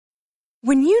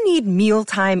When you need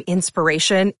mealtime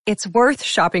inspiration, it's worth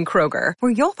shopping Kroger,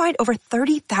 where you'll find over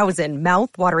 30,000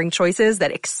 mouth-watering choices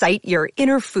that excite your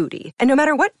inner foodie. And no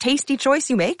matter what tasty choice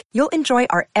you make, you'll enjoy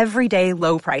our everyday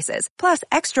low prices, plus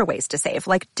extra ways to save,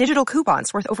 like digital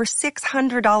coupons worth over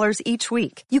 $600 each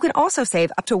week. You can also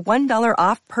save up to $1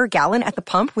 off per gallon at the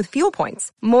pump with fuel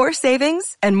points. More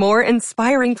savings and more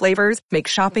inspiring flavors make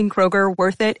shopping Kroger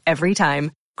worth it every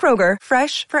time. Kroger,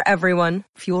 fresh for everyone.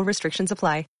 Fuel restrictions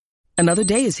apply. Another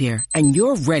day is here, and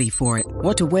you're ready for it.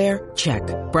 What to wear? Check.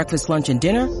 Breakfast, lunch, and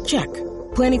dinner? Check.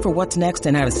 Planning for what's next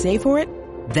and how to save for it?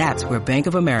 That's where Bank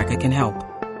of America can help.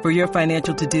 For your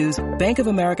financial to-dos, Bank of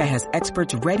America has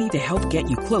experts ready to help get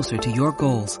you closer to your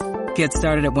goals. Get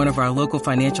started at one of our local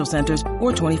financial centers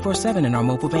or 24/7 in our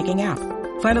mobile banking app.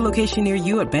 Find a location near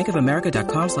you at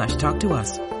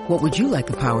bankofamerica.com/talktous. What would you like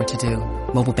the power to do?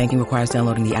 Mobile banking requires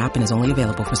downloading the app and is only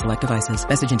available for select devices.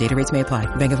 Message and data rates may apply.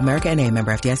 Bank of America NA,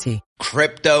 member FDIC.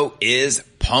 Crypto is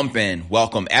pumping.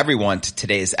 Welcome everyone to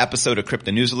today's episode of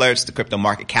Crypto News Alerts. The crypto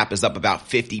market cap is up about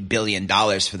 $50 billion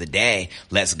for the day.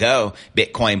 Let's go.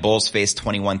 Bitcoin bulls face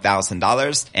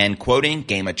 $21,000 and quoting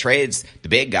Game of Trades, the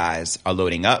big guys are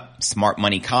loading up. Smart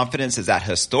money confidence is at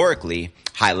historically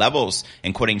high levels.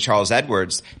 And quoting Charles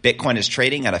Edwards, Bitcoin is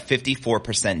trading at a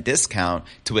 54% discount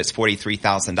to its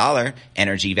 $43,000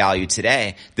 energy value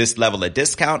today. This level of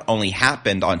discount only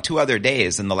happened on 2 other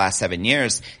days in the last 7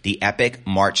 years. The epic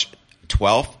March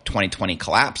 12th, 2020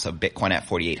 collapse of Bitcoin at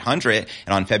 4,800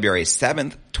 and on February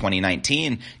 7th,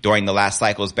 2019 during the last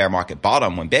cycle's bear market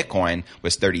bottom when Bitcoin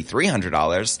was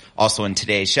 $3,300. Also in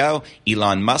today's show,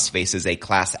 Elon Musk faces a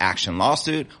class action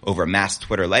lawsuit over mass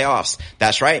Twitter layoffs.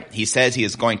 That's right. He says he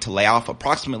is going to lay off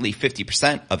approximately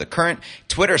 50% of the current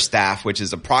Twitter staff, which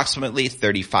is approximately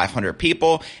 3,500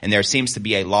 people. And there seems to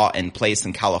be a law in place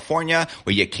in California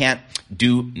where you can't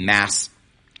do mass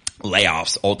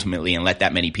layoffs ultimately and let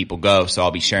that many people go. So I'll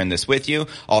be sharing this with you.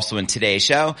 Also in today's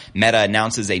show, Meta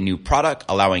announces a new product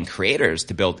allowing creators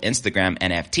to build Instagram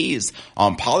NFTs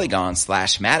on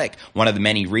Polygon/Matic. One of the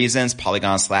many reasons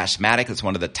Polygon/Matic is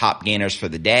one of the top gainers for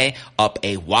the day, up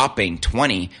a whopping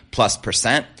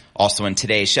 20+%. Also in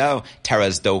today's show,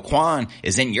 Terra's Do Kwon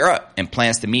is in Europe and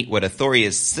plans to meet with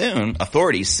authorities soon.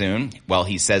 Well,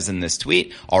 he says in this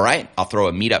tweet, all right, I'll throw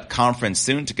a meetup conference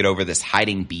soon to get over this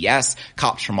hiding BS.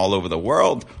 Cops from all over the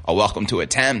world are welcome to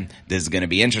attend. This is going to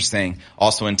be interesting.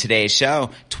 Also in today's show,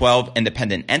 12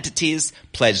 independent entities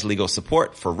pledged legal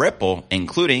support for Ripple,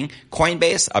 including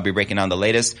Coinbase. I'll be breaking down the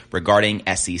latest regarding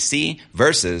SEC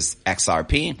versus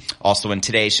XRP. Also in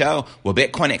today's show, will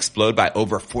Bitcoin explode by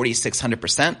over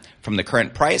 4,600% from the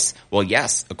current price? Well,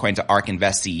 yes, according to ARK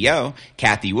Invest CEO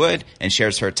Cathie Wood, and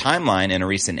shares her timeline in a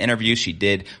recent interview she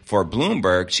did for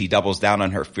Bloomberg. She doubles down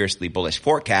on her fiercely bullish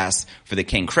forecast for the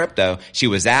King Crypto. She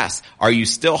was asked, are you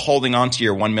still holding on to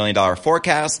your $1 million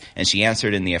forecast? And she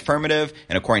answered in the affirmative.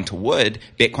 And according to Wood,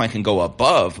 Bitcoin can go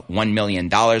above $1 million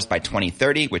by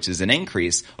 2030, which is an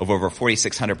increase of over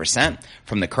 4,600%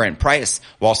 from the current price.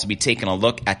 We'll also be taking a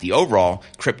look at the overall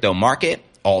crypto market.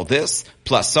 All this,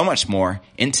 plus so much more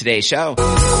in today's show.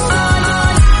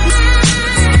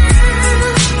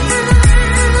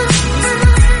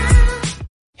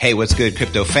 Hey, what's good,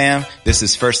 crypto fam? This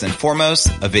is first and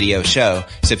foremost a video show.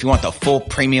 So if you want the full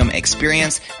premium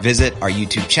experience, visit our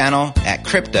YouTube channel at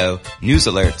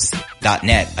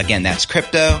cryptonewsalerts.net. Again, that's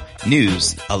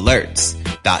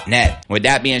cryptonewsalerts.net. With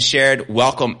that being shared,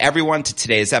 welcome everyone to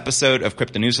today's episode of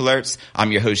Crypto News Alerts.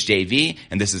 I'm your host, JV,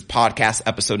 and this is podcast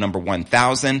episode number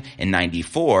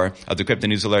 1094 of the Crypto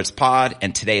News Alerts pod.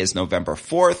 And today is November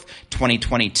 4th,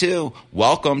 2022.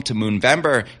 Welcome to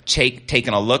Moonvember.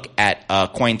 Taking a look at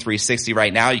Coin360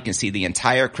 right now. You can see the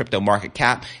entire crypto market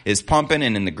cap is pumping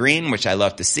and in the green, which I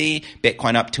love to see.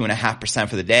 Bitcoin up 2.5%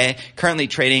 for the day, currently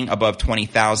trading above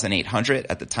 20,800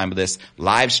 at the time of this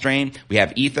live stream. We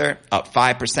have Ether up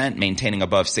 5%, maintaining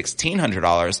above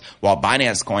 $1,600, while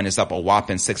Binance Coin is up a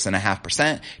whopping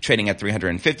 6.5%, trading at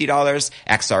 $350.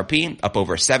 XRP up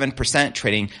over 7%,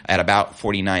 trading at about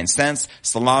 49 cents.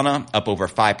 Solana up over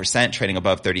 5%, trading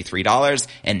above $33.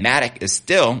 And Matic is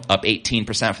still up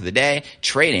 18% for the day,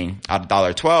 trading at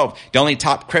 $1.12. The only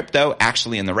top crypto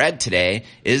actually in the red today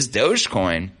is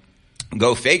Dogecoin.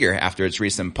 Go figure after its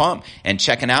recent pump. And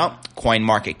checking out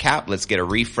CoinMarketCap, let's get a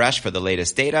refresh for the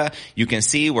latest data. You can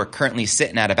see we're currently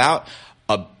sitting at about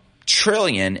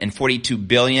 1,042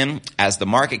 billion as the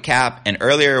market cap. And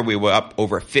earlier we were up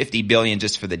over 50 billion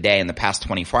just for the day in the past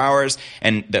 24 hours.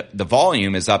 And the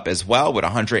volume is up as well with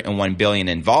 101 billion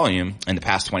in volume in the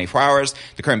past 24 hours.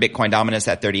 The current Bitcoin dominance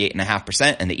at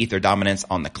 38.5% and the Ether dominance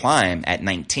on the climb at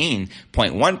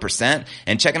 19.1%.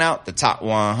 And checking out the top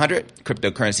 100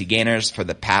 cryptocurrency gainers for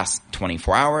the past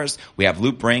 24 hours, we have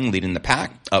Loopring leading the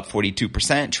pack, up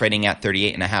 42%, trading at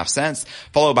 38.5 cents,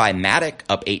 followed by Matic,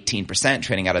 up 18%,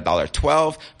 trading at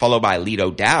 $1.12, followed by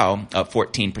Lido DAO, up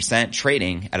 14%,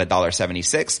 trading at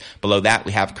 $1.76. Below that,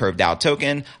 we have Curve DAO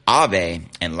token, Aave,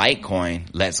 and Litecoin.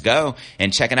 Let's go.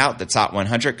 And checking out the top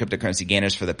 100 cryptocurrency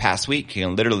gainers for the past week, you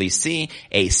can literally see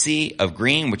a sea of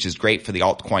green, which is great for the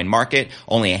altcoin market.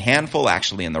 Only a handful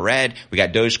actually in the red. We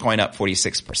got Dogecoin up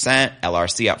 46%,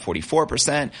 LRC up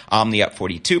 44%, Omni up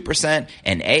 42%,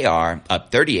 and AR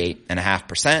up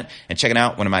 38.5%. And checking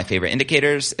out one of my favorite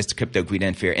indicators is the Crypto Greed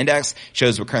and Fear Index.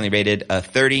 Shows we're currently rated a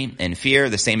 30 in fear,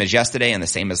 the same as yesterday and the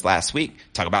same as last week.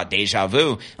 Talk about deja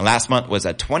vu. And last month was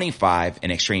a 25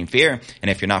 in extreme fear. And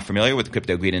if you're not familiar with the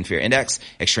Crypto Greed and Fear Index,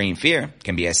 extreme fear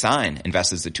can be a sign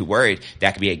investors are too worried.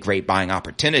 That could be a great buying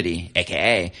opportunity,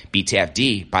 aka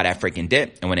BTFD, buy that freaking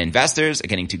dip. And when investors are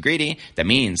getting too greedy, that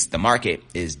means the market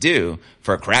is due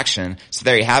for a correction. So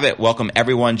there you have it. Welcome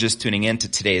everyone just tuning in to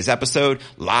today's episode,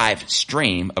 live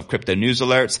stream of Crypto News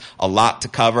Alerts. A lot to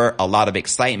cover, a lot of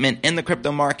excitement in the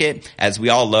crypto market as we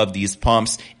all love these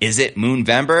pumps. Is it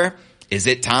Moonvember? Is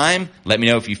it time? Let me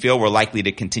know if you feel we're likely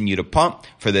to continue to pump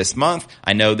for this month.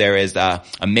 I know there is a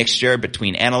mixture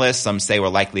between analysts. Some say we're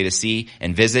likely to see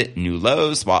and visit new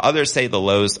lows, while others say the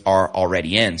lows are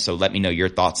already in. So let me know your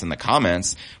thoughts in the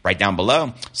comments right down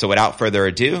below. So without further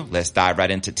ado, let's dive right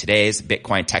into today's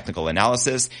Bitcoin technical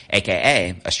analysis,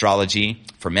 aka astrology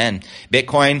for men.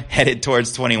 Bitcoin headed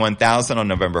towards 21,000 on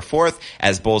November 4th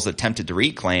as bulls attempted to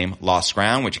reclaim lost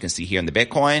ground, which you can see here in the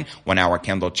Bitcoin 1-hour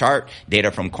candle chart.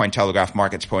 Data from Cointelegraph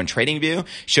Markets Pro and TradingView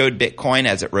showed Bitcoin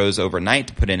as it rose overnight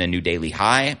to put in a new daily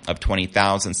high of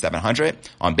 20,700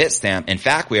 on Bitstamp. In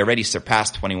fact, we already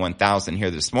surpassed 21,000 here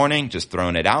this morning, just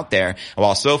throwing it out there.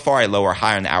 While so far a lower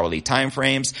high on the hourly time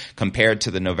frames compared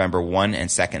to the November 1 and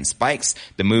 2nd spikes,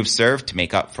 the move served to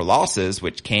make up for losses,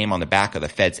 which came on the back of the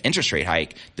Fed's interest rate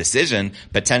hike decision.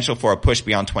 Potential for a push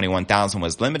beyond 21,000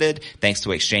 was limited thanks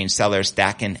to exchange sellers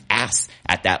stacking ass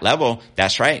at that level.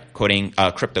 That's right. Quoting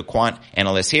crypto quant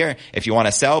analyst here, if you want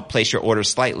to sell, place your order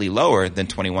slightly lower than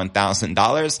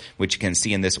 $21,000, which you can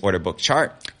see in this order book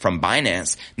chart from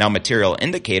Binance. Now, Material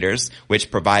Indicators,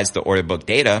 which provides the order book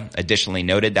data, additionally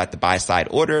noted that the buy side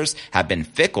orders have been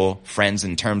fickle friends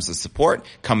in terms of support,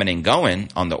 coming and going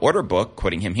on the order book,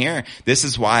 quoting him here. This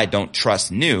is why I don't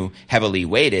trust new, heavily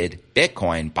weighted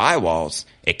Bitcoin buy walls.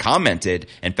 It commented,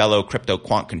 and fellow crypto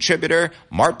quant contributor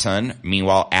Martin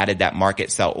meanwhile added that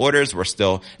market sell orders were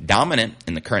still dominant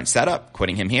in the current setup,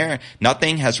 quoting him here.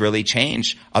 Nothing has really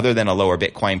changed other than a lower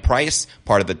Bitcoin price,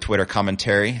 part of the Twitter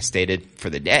commentary stated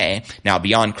for the day. Now,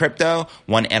 beyond crypto,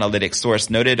 one analytics source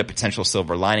noted a potential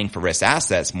silver lining for risk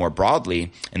assets more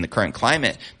broadly in the current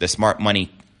climate. The smart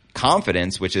money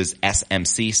confidence, which is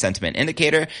SMC sentiment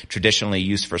indicator, traditionally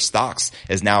used for stocks,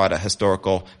 is now at a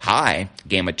historical high.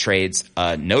 Game of Trades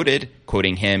noted,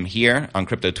 quoting him here on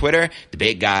crypto Twitter, the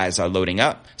big guys are loading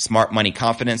up. Smart money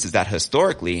confidence is at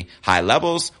historically high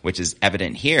levels, which is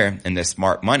evident here in this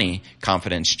smart money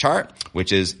confidence chart,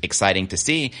 which is exciting to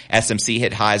see. SMC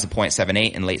hit highs of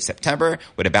 0.78 in late September,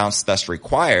 with a bounce thus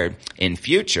required in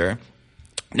future.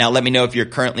 Now, let me know if you're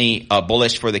currently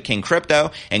bullish for the King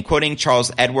Crypto. And quoting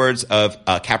Charles Edwards of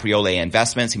Capriole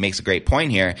Investments, he makes a great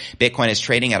point here. Bitcoin is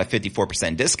trading at a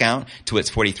 54% discount to its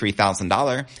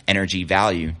 $43,000 energy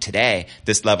value today.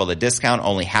 This level of discount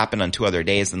only happened on 2 other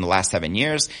days in the last 7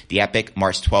 years. The epic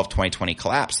March 12, 2020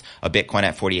 collapse of Bitcoin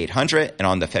at 4,800 and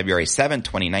on the February 7,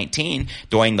 2019,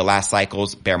 during the last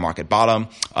cycle's bear market bottom,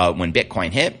 when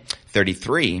Bitcoin hit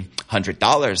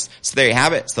 $3,300. So there you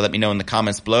have it. So let me know in the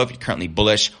comments below if you're currently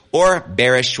bullish or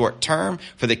bearish short term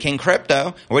for the King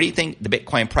Crypto. Where do you think the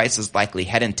Bitcoin price is likely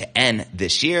heading to end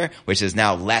this year, which is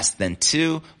now less than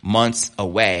 2 months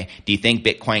away? Do you think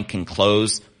Bitcoin can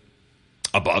close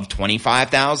above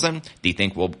 25,000? Do you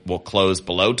think we'll close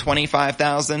below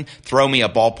 25,000? Throw me a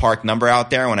ballpark number out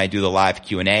there when I do the live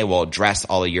Q&A. We'll address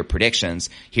all of your predictions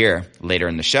here later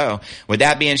in the show. With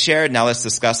that being shared, now let's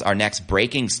discuss our next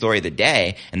breaking story of the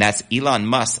day, and that's Elon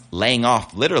Musk laying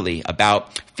off literally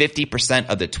about 50%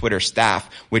 of the Twitter staff,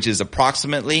 which is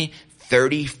approximately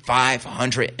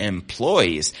 3,500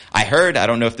 employees. I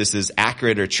don't know if this is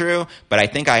accurate or true, but I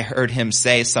think I heard him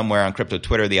say somewhere on crypto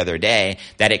Twitter the other day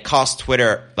that it costs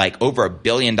Twitter like over $1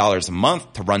 billion a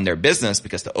month to run their business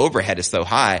because the overhead is so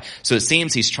high. So it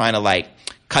seems he's trying to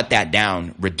cut that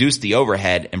down, reduce the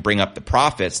overhead, and bring up the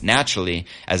profits naturally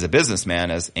as a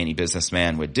businessman, as any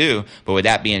businessman would do. But with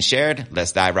that being shared,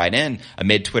 let's dive right in.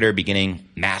 Amid Twitter beginning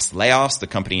mass layoffs, the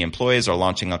company employees are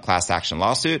launching a class action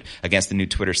lawsuit against the new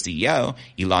Twitter CEO,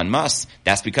 Elon Musk.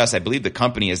 That's because I believe the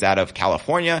company is out of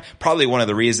California, probably one of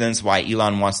the reasons why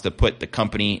Elon wants to put the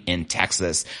company in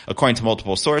Texas. According to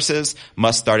multiple sources,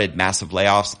 Musk started massive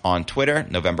layoffs on Twitter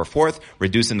November 4th,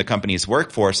 reducing the company's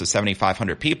workforce to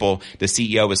 7,500 people. The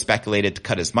CEO was speculated to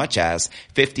cut as much as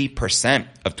 50%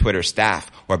 of Twitter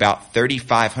staff, or about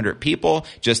 3,500 people,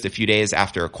 just a few days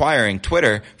after acquiring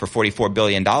Twitter for $44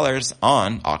 billion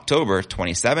on October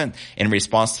 27th. In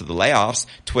response to the layoffs,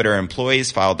 Twitter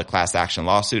employees filed a class action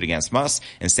lawsuit against Musk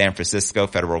in San Francisco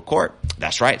federal court.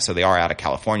 That's right, so they are out of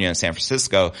California and San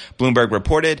Francisco. Bloomberg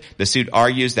reported the suit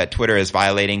argues that Twitter is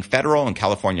violating federal and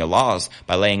California laws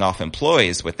by laying off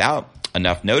employees without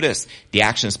enough notice. The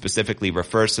action specifically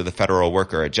refers to the Federal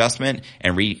Worker Adjustment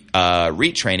and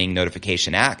Retraining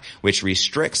Notification Act, which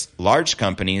restricts large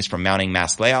companies from mounting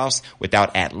mass layoffs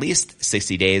without at least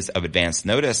 60 days of advance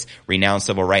notice. Renowned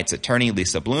civil rights attorney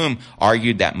Lisa Bloom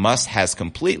argued that Musk has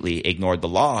completely ignored the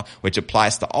law, which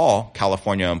applies to all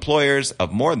California employers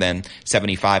of more than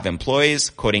 75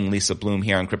 employees. Quoting Lisa Bloom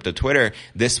here on Crypto Twitter,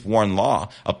 this WARN law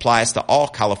applies to all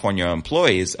California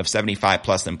employees of 75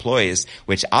 plus employees,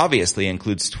 which obviously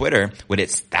includes Twitter with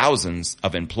its thousands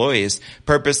of employees.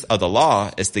 Purpose of the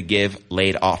law is to give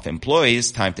laid off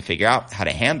employees time to figure out how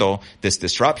to handle this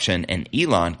disruption, and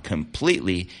Elon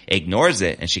completely ignores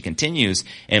it. And she continues,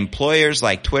 employers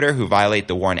like Twitter who violate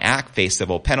the WARN Act face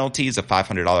civil penalties of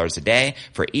 $500 a day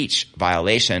for each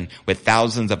violation. With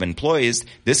thousands of employees,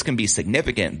 this can be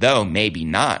significant, though maybe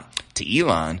not to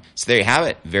Elon. So there you have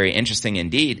it. Very interesting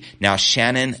indeed. Now,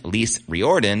 Shannon Leese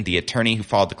Riordan, the attorney who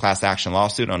filed the class action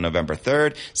lawsuit on November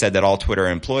 3rd, said that all Twitter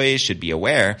employees should be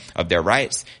aware of their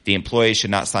rights. The employees should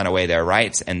not sign away their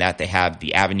rights and that they have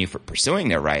the avenue for pursuing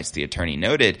their rights, the attorney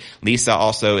noted. Lisa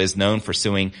also is known for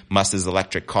suing Musk's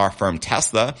electric car firm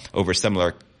Tesla over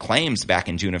similar claims back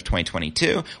in June of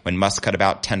 2022 when Musk cut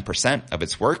about 10% of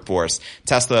its workforce.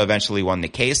 Tesla eventually won the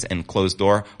case in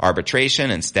closed-door arbitration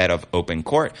instead of open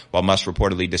court. While Musk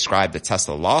reportedly described the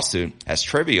Tesla lawsuit as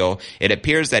trivial, it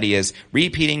appears that he is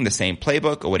repeating the same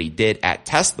playbook of what he did at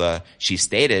Tesla, she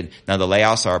stated. Now, the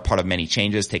layoffs are a part of many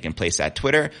changes taking place at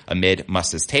Twitter amid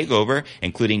Musk's takeover,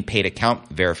 including paid account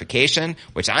verification,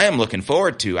 which I am looking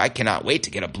forward to. I cannot wait to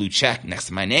get a blue check next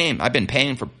to my name. I've been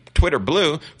paying for Twitter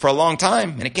Blue for a long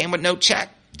time, and it came with no check.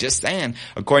 Just saying.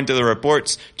 According to the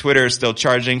reports, Twitter is still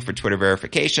charging for Twitter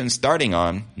verification starting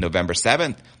on November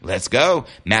 7th. Let's go.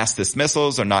 Mass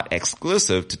dismissals are not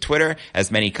exclusive to Twitter, as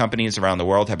many companies around the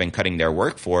world have been cutting their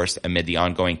workforce amid the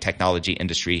ongoing technology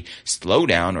industry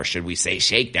slowdown, or should we say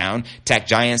shakedown. Tech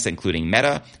giants including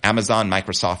Meta, Amazon,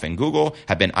 Microsoft, and Google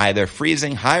have been either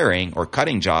freezing hiring or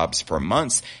cutting jobs for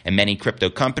months, and many crypto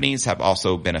companies have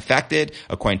also been affected,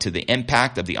 according to the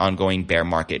impact of the ongoing bear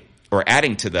market, or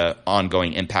adding to the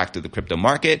ongoing impact of the crypto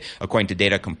market. According to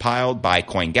data compiled by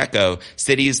CoinGecko,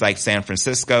 cities like San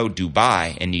Francisco,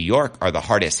 Dubai, and New York are the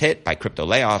hardest hit by crypto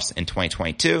layoffs in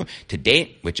 2022. To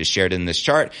date, which is shared in this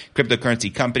chart,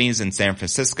 cryptocurrency companies in San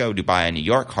Francisco, Dubai, and New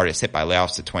York hardest hit by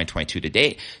layoffs in 2022 to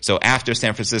date. So after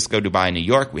San Francisco, Dubai, and New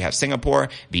York, we have Singapore,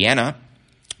 Vienna,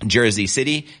 Jersey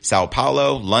City, Sao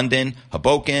Paulo, London,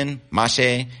 Hoboken,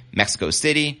 Mache, Mexico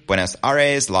City, Buenos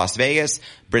Aires, Las Vegas,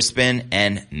 Brisbane,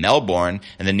 and Melbourne.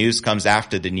 And the news comes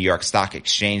after the New York Stock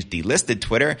Exchange delisted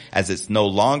Twitter as it's no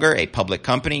longer a public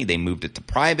company. They moved it to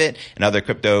private, and other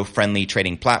crypto-friendly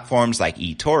trading platforms like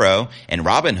eToro and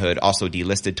Robinhood also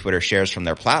delisted Twitter shares from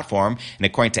their platform. And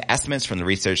according to estimates from the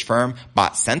research firm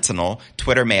Bot Sentinel,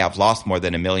 Twitter may have lost more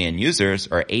than 1 million users,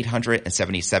 or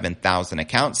 877,000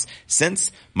 accounts,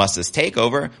 since Musk's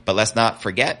takeover. But let's not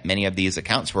forget, many of these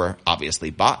accounts were obviously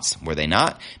bots, were they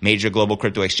not? Major global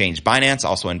crypto exchange Binance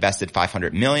also invested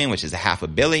 $500 million, which is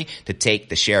 $500 million, to take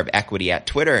the share of equity at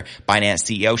Twitter. Binance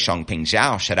CEO Changpeng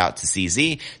Zhao, shout out to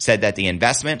CZ, said that the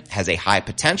investment has a high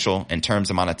potential in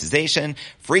terms of monetization,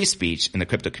 free speech in the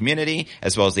crypto community,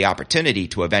 as well as the opportunity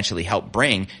to eventually help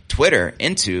bring Twitter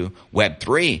into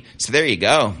Web3. So there you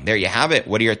go. There you have it.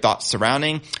 What are your thoughts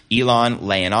surrounding Elon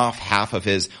laying off half of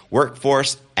his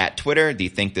workforce at Twitter. Do you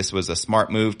think this was a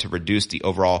smart move to reduce the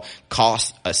overall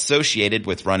cost associated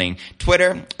with running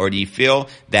Twitter? Or do you feel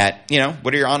that,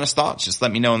 what are your honest thoughts? Just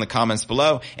let me know in the comments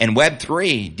below. And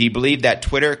Web3, do you believe that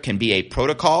Twitter can be a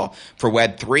protocol for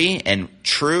Web3 and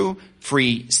true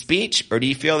free speech? Or do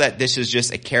you feel that this is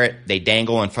just a carrot they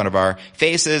dangle in front of our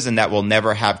faces and that we'll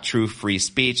never have true free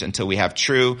speech until we have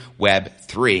true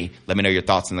Web3? Let me know your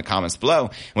thoughts in the comments below.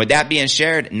 And with that being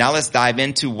shared, now let's dive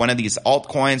into one of these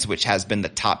altcoins, which has been the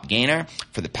top gainer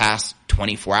for the past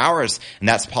 24 hours, and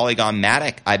that's Polygon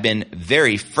Matic. I've been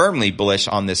very firmly bullish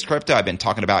on this crypto. I've been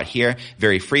talking about here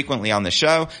very frequently on the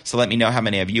show. So let me know how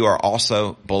many of you are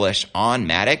also bullish on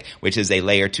Matic, which is a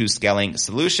layer 2 scaling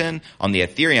solution on the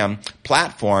Ethereum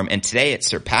platform. And today it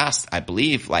surpassed, I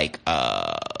believe,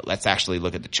 let's actually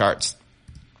look at the charts.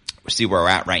 See where we're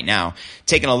at right now.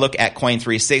 Taking a look at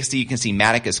Coin360, you can see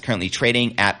Matic is currently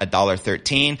trading at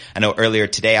 $1.13. I know earlier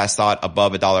today I saw it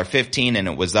above $1.15 and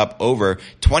it was up over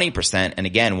 20%. And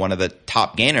again, one of the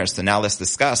top gainers. So now let's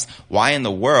discuss why in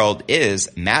the world is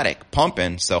Matic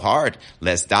pumping so hard.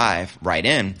 Let's dive right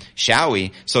in, shall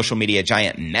we? Social media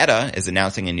giant Meta is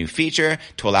announcing a new feature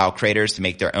to allow creators to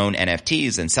make their own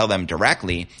NFTs and sell them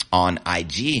directly on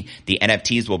IG. The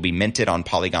NFTs will be minted on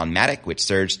Polygon Matic, which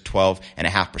surged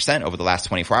 12.5% over the last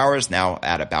 24 hours, now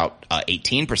at about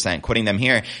 18%. Quoting them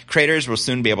here, creators will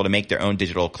soon be able to make their own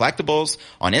digital collectibles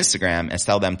on Instagram and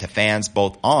sell them to fans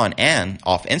both on and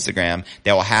off Instagram.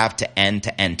 They will have to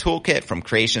end-to-end toolkit from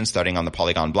creation starting on the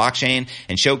Polygon blockchain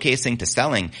and showcasing to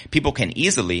selling. People can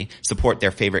easily support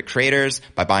their favorite creators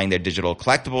by buying their digital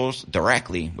collectibles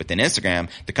directly within Instagram.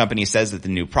 The company says that the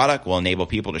new product will enable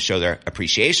people to show their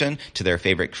appreciation to their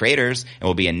favorite creators and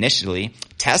will be initially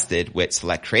tested with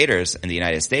select creators in the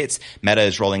United States. Meta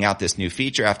is rolling out this new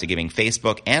feature after giving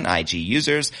Facebook and IG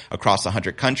users across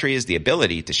 100 countries the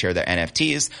ability to share their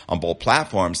NFTs on both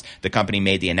platforms. The company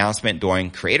made the announcement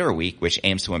during Creator Week, which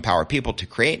aims to empower people to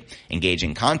create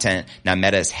engaging content. Now,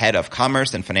 Meta's head of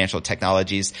commerce and financial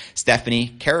technologies,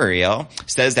 Stephanie Carriel,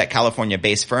 says that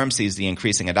California-based firm sees the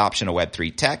increasing adoption of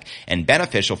Web3 tech and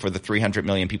beneficial for the 300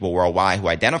 million people worldwide who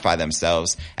identify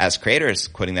themselves as creators.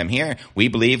 Quoting them here, we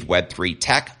believe Web3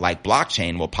 tech like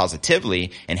blockchain will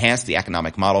positively enhance the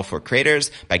economic model for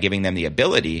creators by giving them the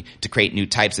ability to create new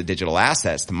types of digital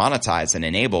assets to monetize and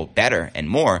enable better and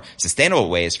more sustainable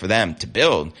ways for them to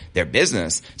build their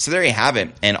business. So there you have it.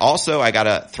 And also I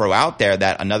gotta throw out there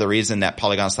that another reason that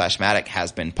Polygon/Matic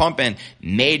has been pumping,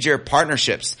 major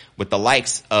partnerships with the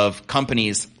likes of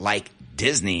companies like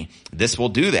Disney. This will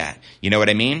do that. You know what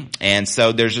I mean? And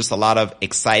so there's just a lot of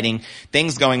exciting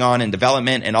things going on in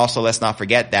development. And also let's not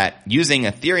forget that using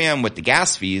Ethereum with the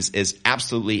gas fees is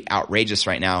absolutely outrageous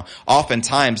right now.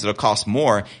 Oftentimes it'll cost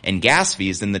more in gas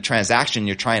fees than the transaction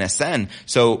you're trying to send.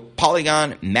 So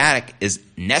Polygon Matic is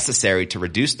necessary to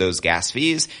reduce those gas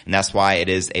fees. And that's why it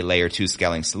is a layer 2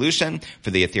 scaling solution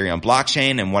for the Ethereum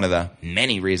blockchain. And one of the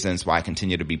many reasons why I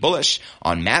continue to be bullish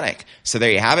on Matic. So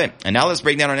there you have it. And now let's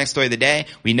break down our next story of the day.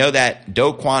 We know that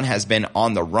Do Kwon has been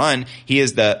on the run. He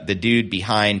is the dude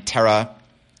behind Terra/Luna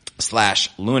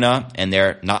and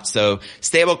their not so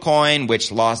stable coin,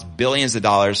 which lost billions of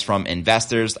dollars from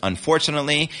investors.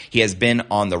 Unfortunately, he has been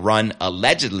on the run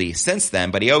allegedly since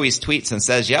then, but he always tweets and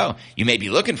says, yo, you may be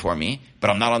looking for me, but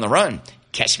I'm not on the run.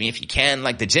 Catch me if you can,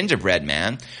 like the gingerbread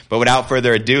man. But without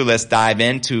further ado, let's dive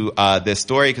into this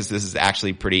story because this is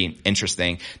actually pretty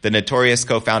interesting. The notorious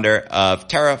co-founder of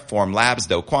Terraform Labs,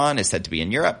 Do Kwon, is said to be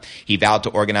in Europe. He vowed to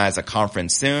organize a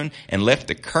conference soon and lift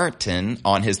the curtain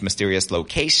on his mysterious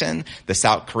location. The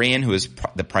South Korean, who is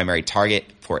the primary target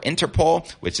for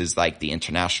Interpol, which is like the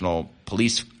international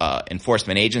police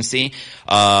enforcement agency.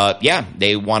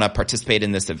 They want to participate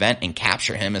in this event and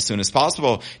capture him as soon as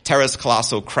possible. Terra's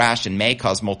colossal crash in May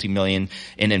caused multi-million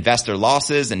in investor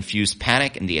losses and fused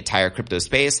panic in the entire crypto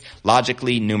space.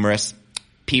 Logically, numerous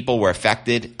people were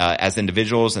affected as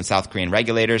individuals, and South Korean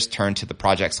regulators turned to the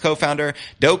project's co-founder,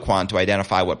 Do Kwon, to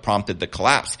identify what prompted the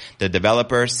collapse. The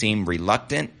developer seemed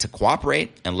reluctant to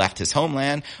cooperate and left his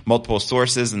homeland. Multiple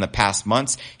sources in the past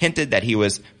months hinted that he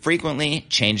was frequently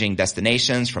changing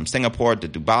destinations from Singapore to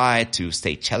Dubai to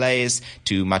Seychelles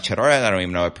to Machirola. I don't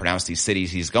even know how to pronounce these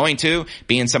cities he's going to,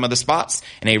 being some of the spots.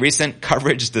 And a recent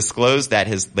coverage disclosed that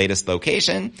his latest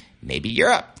location may be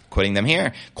Europe. Quoting them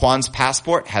here, Kwon's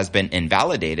passport has been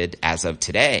invalidated as of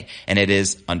today, and it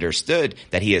is understood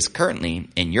that he is currently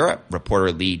in Europe,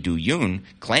 reporter Lee Do-yoon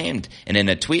claimed. And in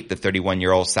a tweet, the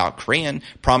 31-year-old South Korean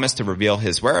promised to reveal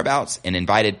his whereabouts and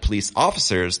invited police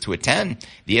officers to attend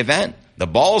the event. The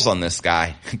balls on this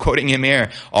guy. Quoting him here,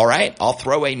 all right, I'll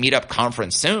throw a meetup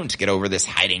conference soon to get over this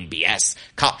hiding BS.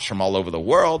 Cops from all over the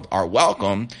world are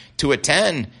welcome to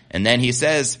attend. And then he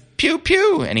says, pew,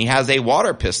 pew, and he has a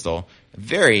water pistol.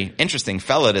 Very interesting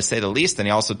fella, to say the least. And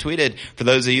he also tweeted, for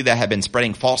those of you that have been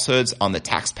spreading falsehoods on the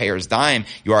taxpayer's dime,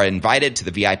 you are invited to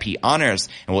the VIP honors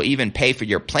and will even pay for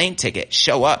your plane ticket.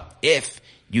 Show up if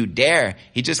you dare.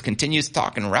 He just continues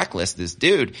talking reckless. This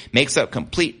dude makes up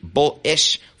complete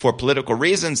bullish for political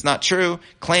reasons. Not true.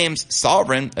 Claims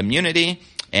sovereign immunity.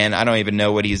 And I don't even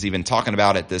know what he's even talking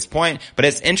about at this point. But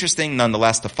it's interesting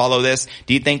nonetheless to follow this.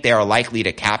 Do you think they are likely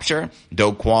to capture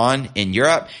Do Kwon in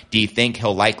Europe? Do you think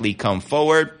he'll likely come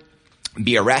forward,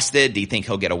 be arrested? Do you think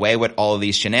he'll get away with all of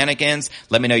these shenanigans?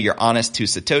 Let me know your honest 2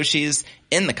 Satoshis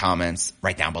in the comments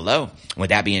right down below.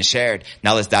 With that being shared,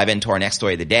 now let's dive into our next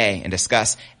story of the day and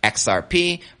discuss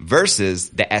XRP versus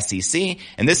the SEC.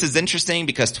 And this is interesting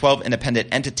because 12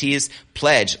 independent entities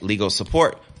pledge legal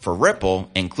support for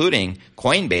Ripple, including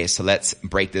Coinbase. So let's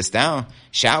break this down,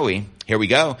 shall we? Here we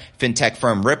go. Fintech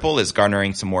firm Ripple is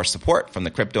garnering some more support from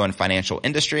the crypto and financial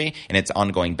industry in its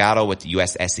ongoing battle with the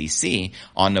U.S. SEC.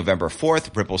 On November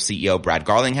 4th, Ripple CEO Brad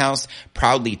Garlinghouse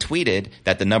proudly tweeted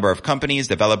that the number of companies,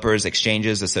 developers,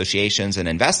 exchanges, associations, and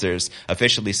investors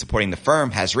officially supporting the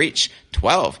firm has reached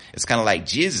 12. It's kind of like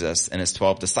Jesus and his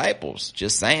 12 disciples.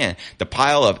 Just saying. The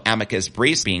pile of amicus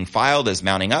briefs being filed is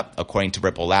mounting up, according to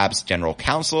Ripple Labs General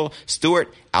Counsel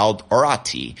Stuart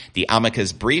Alderoty. The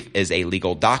amicus brief is a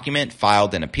legal document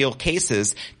filed in appeal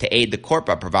cases to aid the court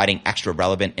by providing extra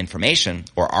relevant information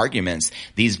or arguments.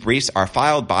 These briefs are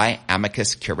filed by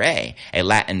amicus curiae, a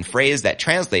Latin phrase that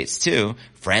translates to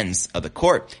friends of the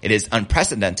court. It is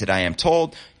unprecedented, I am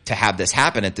told, to have this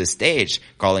happen at this stage,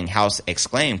 Garlinghouse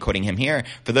exclaimed, quoting him here,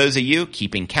 for those of you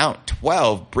keeping count,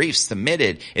 12 briefs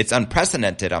submitted. It's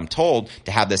unprecedented, I'm told,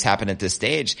 to have this happen at this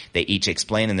stage. They each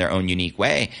explain in their own unique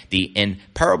way the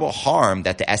irreparable harm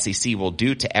that the SEC will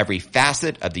do to every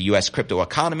facet of the U.S. crypto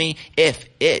economy if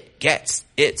it gets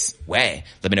its way.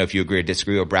 Let me know if you agree or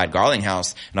disagree with Brad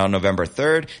Garlinghouse. And on November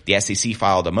 3rd, the SEC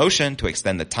filed a motion to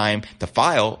extend the time to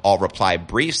file all reply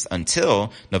briefs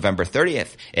until November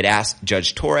 30th. It asked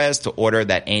Judge Torres to order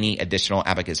that any additional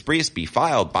amicus briefs be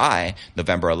filed by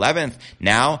November 11th.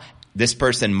 Now, this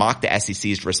person mocked the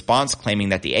SEC's response, claiming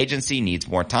that the agency needs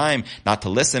more time not to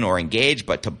listen or engage,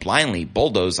 but to blindly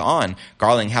bulldoze on.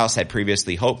 Garlinghouse had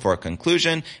previously hoped for a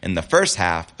conclusion in the first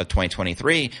half of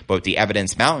 2023, but with the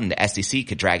evidence mountain, the SEC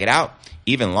could drag it out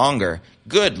even longer.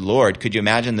 Good Lord, could you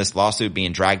imagine this lawsuit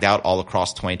being dragged out all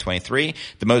across 2023?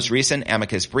 The most recent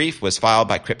amicus brief was filed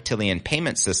by Cryptillion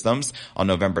Payment Systems on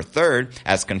November 3rd,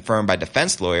 as confirmed by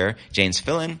defense lawyer James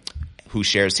Fillon, who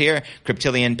shares here,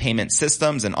 Cryptillion Payment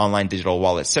Systems, an online digital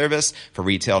wallet service for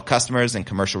retail customers and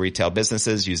commercial retail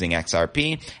businesses using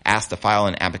XRP, asked to file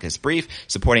an amicus brief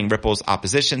supporting Ripple's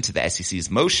opposition to the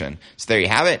SEC's motion. So there you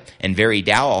have it. And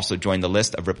VeryDAO also joined the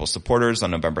list of Ripple supporters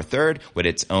on November 3rd with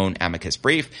its own amicus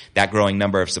brief. That growing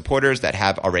number of supporters that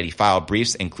have already filed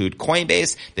briefs include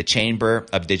Coinbase, the Chamber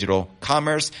of Digital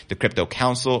Commerce, the Crypto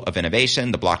Council of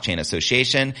Innovation, the Blockchain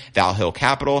Association, Valhill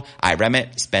Capital,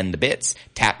 iRemit, Spend the Bits,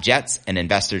 TapJets, and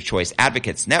Investor Choice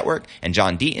Advocates Network, and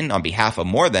John Deaton on behalf of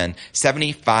more than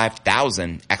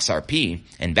 75,000 XRP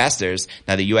investors.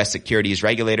 Now, the U.S. securities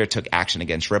regulator took action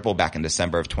against Ripple back in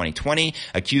December of 2020,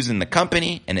 accusing the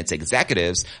company and its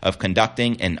executives of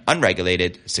conducting an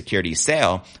unregulated securities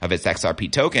sale of its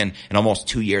XRP token. And almost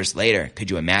 2 years later, could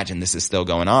you imagine this is still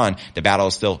going on? The battle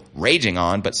is still raging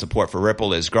on, but support for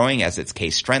Ripple is growing as its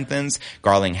case strengthens.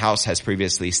 Garlinghouse has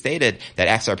previously stated that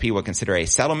XRP will consider a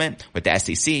settlement with the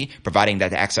SEC, providing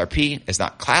that the XRP is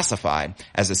not classified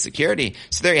as a security.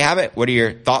 So there you have it. What are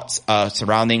your thoughts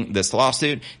surrounding this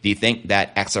lawsuit? Do you think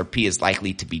that XRP is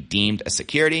likely to be deemed a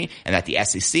security and that the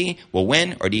SEC will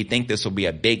win? Or do you think this will be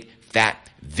a big fat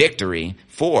victory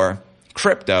for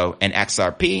crypto and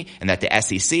XRP, and that the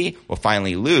SEC will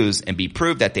finally lose and be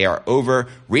proved that they are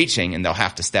overreaching and they'll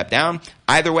have to step down?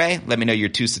 Either way, let me know your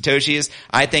 2 Satoshis.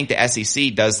 I think the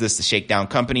SEC does this to shake down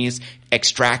companies,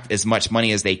 extract as much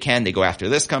money as they can. They go after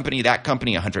this company, that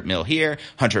company, 100 mil here,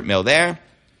 100 mil there.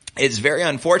 It's very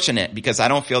unfortunate because I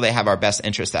don't feel they have our best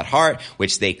interest at heart,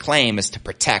 which they claim is to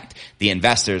protect the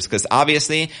investors. Because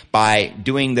obviously by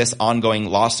doing this ongoing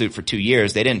lawsuit for 2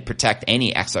 years, they didn't protect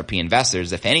any XRP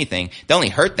investors. If anything, they only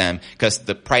hurt them because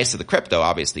the price of the crypto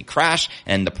obviously crashed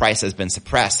and the price has been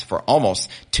suppressed for almost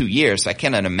 2 years. So I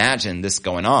cannot imagine this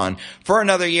going on for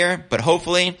another year, but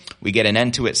hopefully we get an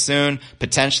end to it soon,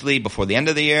 potentially before the end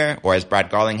of the year, or as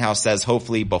Brad Garlinghouse says,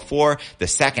 hopefully before the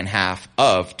second half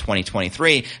of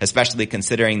 2023. Especially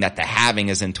considering that the halving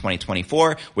is in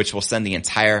 2024, which will send the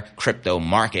entire crypto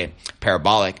market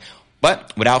parabolic.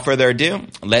 But without further ado,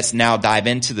 let's now dive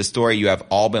into the story you have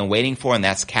all been waiting for, and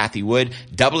that's Cathie Wood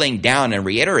doubling down and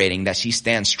reiterating that she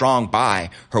stands strong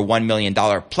by her $1 million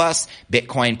plus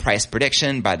Bitcoin price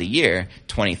prediction by the year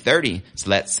 2030. So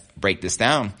let's break this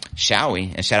down, shall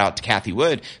we? And shout out to Cathie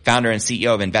Wood, founder and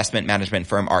CEO of investment management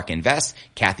firm ARK Invest.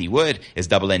 Cathie Wood is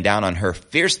doubling down on her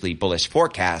fiercely bullish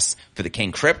forecasts for the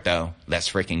king crypto. Let's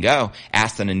freaking go.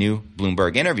 Asked in a new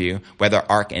Bloomberg interview whether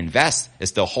ARK Invest is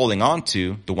still holding on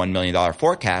to the $1 million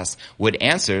forecast, Wood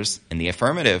answers in the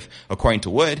affirmative. According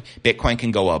to Wood, Bitcoin can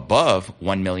go above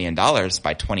 $1 million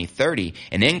by 2030,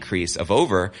 an increase of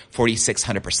over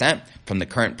 4,600% from the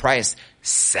current price.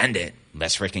 Send it.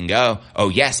 Let's freaking go. Oh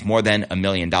yes, more than $1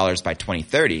 million by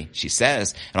 2030, she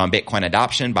says. And on Bitcoin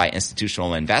adoption by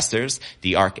institutional investors,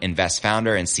 the ARK Invest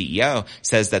founder and CEO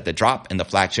says that the drop in the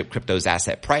flagship crypto's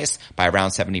asset price by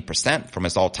around 70% from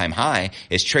its all-time high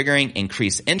is triggering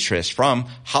increased interest from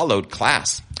hollowed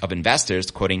class of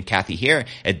investors. Quoting Cathie here,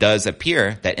 it does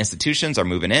appear that institutions are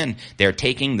moving in. They're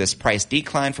taking this price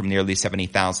decline from nearly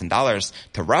 $70,000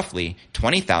 to roughly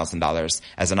 $20,000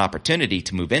 as an opportunity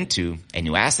to move into a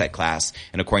new asset class.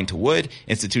 And according to Wood,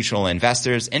 institutional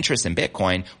investors' interest in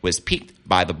Bitcoin was piqued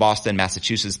by the Boston,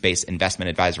 Massachusetts-based investment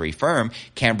advisory firm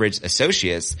Cambridge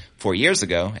Associates 4 years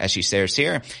ago. As she shares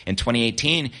here, in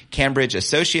 2018, Cambridge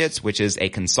Associates, which is a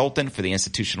consultant for the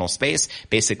institutional space,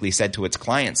 basically said to its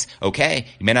clients, okay,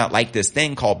 you may not like this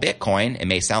thing called Bitcoin. It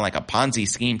may sound like a Ponzi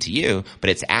scheme to you, but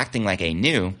it's acting like a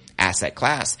new asset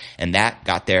class. And that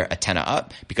got their antenna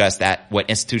up because that what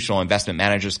institutional investment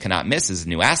managers cannot miss is a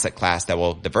new asset class that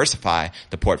will diversify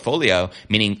the portfolio,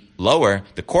 meaning lower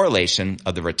the correlation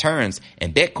of the returns,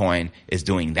 and Bitcoin is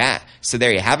doing that. So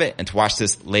there you have it. And to watch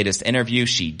this latest interview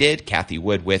she did, Cathie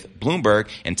Wood with Bloomberg,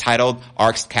 entitled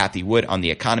ARK's Cathie Wood on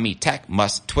the Economy, Tech,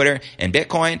 Must, Twitter, and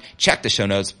Bitcoin, check the show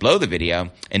notes below the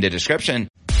video in the description.